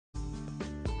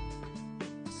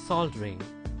Soldering.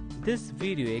 This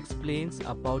video explains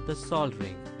about the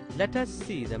soldering. Let us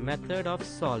see the method of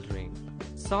soldering.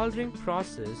 Soldering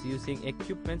process using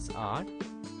equipments are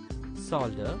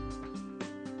solder,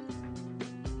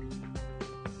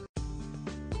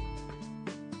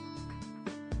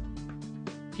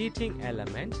 heating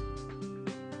element,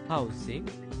 housing,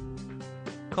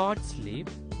 cord sleeve.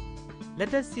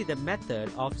 Let us see the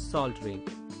method of soldering.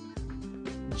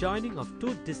 Joining of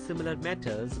two dissimilar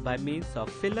metals by means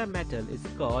of filler metal is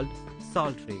called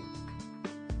soldering.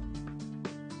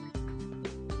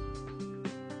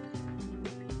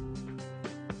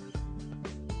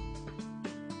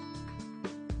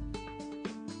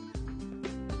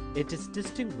 It is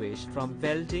distinguished from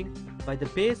welding by the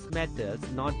base metals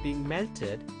not being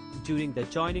melted during the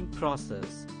joining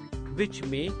process, which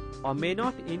may or may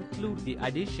not include the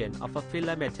addition of a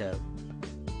filler metal.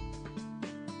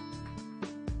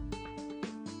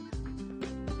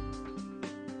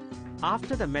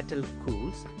 After the metal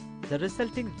cools, the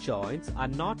resulting joints are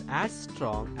not as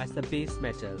strong as the base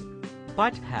metal,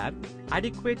 but have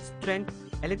adequate strength,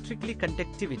 electrically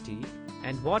conductivity,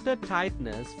 and water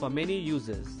tightness for many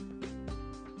uses.